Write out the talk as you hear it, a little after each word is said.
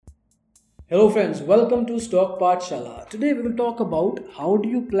Hello friends, welcome to Stock Pathshala. Today we will talk about how do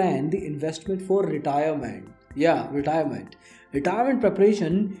you plan the investment for retirement. Retirement. Retirement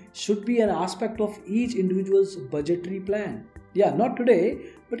preparation should be an aspect of each individual's budgetary plan. Not today,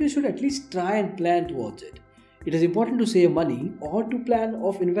 but you should at least try and plan towards it. It is important to save money or to plan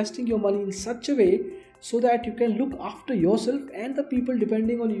of investing your money in such a way so that you can look after yourself and the people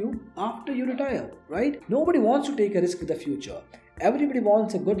depending on you after you retire, right? Nobody wants to take a risk with the future. Everybody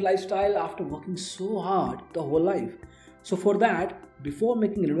wants a good lifestyle after working so hard the whole life. So for that, before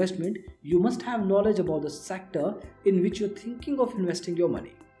making an investment, you must have knowledge about the sector in which you're thinking of investing your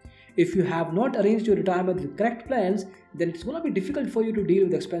money. If you have not arranged your retirement with correct plans, then it's going to be difficult for you to deal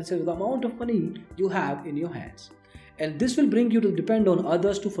with expenses with the amount of money you have in your hands. And this will bring you to depend on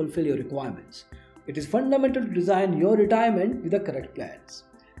others to fulfill your requirements. It is fundamental to design your retirement with the correct plans.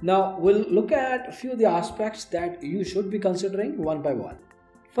 Now, we'll look at a few of the aspects that you should be considering one by one.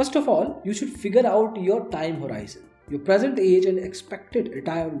 First of all, you should figure out your time horizon. Your present age and expected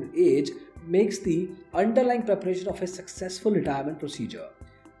retirement age makes the underlying preparation of a successful retirement procedure.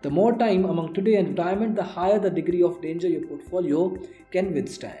 The more time among today and retirement, the higher the degree of danger your portfolio can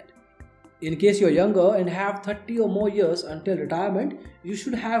withstand. In case you're younger and have 30 or more years until retirement, you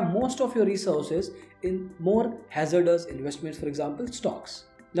should have most of your resources in more hazardous investments, for example, stocks.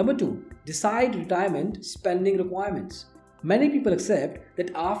 Number 2, decide retirement spending requirements. Many people accept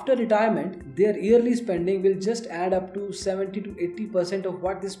that after retirement, their yearly spending will just add up to 70 to 80% of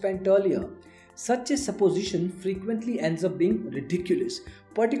what they spent earlier. Such a supposition frequently ends up being ridiculous,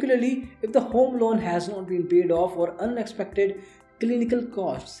 particularly if the home loan has not been paid off or unexpected clinical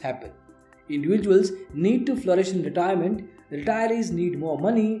costs happen. Individuals need to flourish in retirement. Retirees need more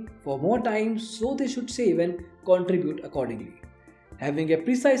money for more time, so they should save and contribute accordingly. Having a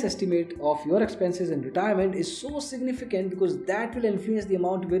precise estimate of your expenses in retirement is so significant because that will influence the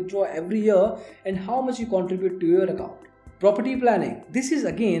amount you withdraw every year and how much you contribute to your account. Property planning. This is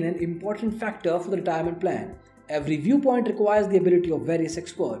again an important factor for the retirement plan. Every viewpoint requires the ability of various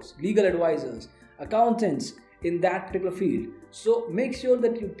experts, legal advisors, accountants in that particular field. So make sure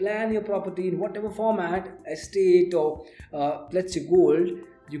that you plan your property in whatever format, estate or let's say gold.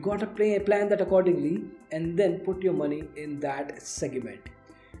 You got to plan that accordingly and then put your money in that segment.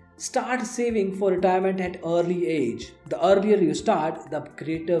 Start saving for retirement at early age. The earlier you start, the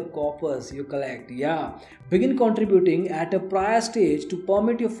greater corpus you collect. Begin contributing at a prior stage to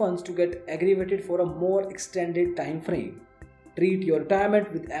permit your funds to get aggregated for a more extended time frame. Treat your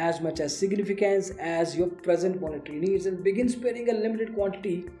retirement with as much as significance as your present monetary needs and begin spending a limited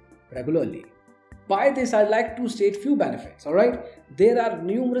quantity regularly. By this, I'd like to state few benefits, alright? There are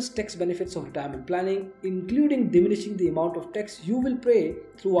numerous tax benefits of retirement planning, including diminishing the amount of tax you will pay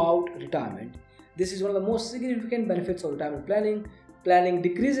throughout retirement. This is one of the most significant benefits of retirement planning. Planning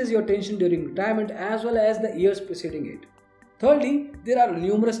decreases your tension during retirement as well as the years preceding it. Thirdly, there are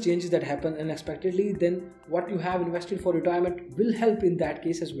numerous changes that happen unexpectedly, then what you have invested for retirement will help in that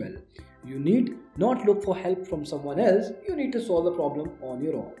case as well. You need not look for help from someone else, you need to solve the problem on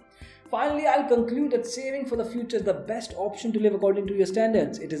your own. Finally, I'll conclude that saving for the future is the best option to live according to your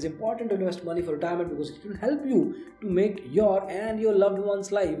standards. It is important to invest money for retirement because it will help you to make your and your loved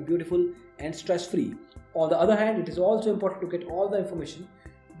one's life beautiful and stress-free. On the other hand, it is also important to get all the information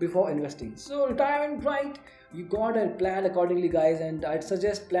before investing. So retirement, right? You gotta plan accordingly, guys, and I'd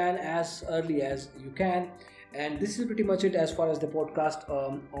suggest plan as early as you can. And this is pretty much it as far as the podcast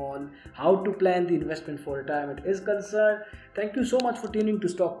on how to plan the investment for retirement is concerned. Thank you so much for tuning to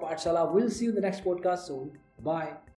Stock Pathshala. We'll see you in the next podcast soon. Bye.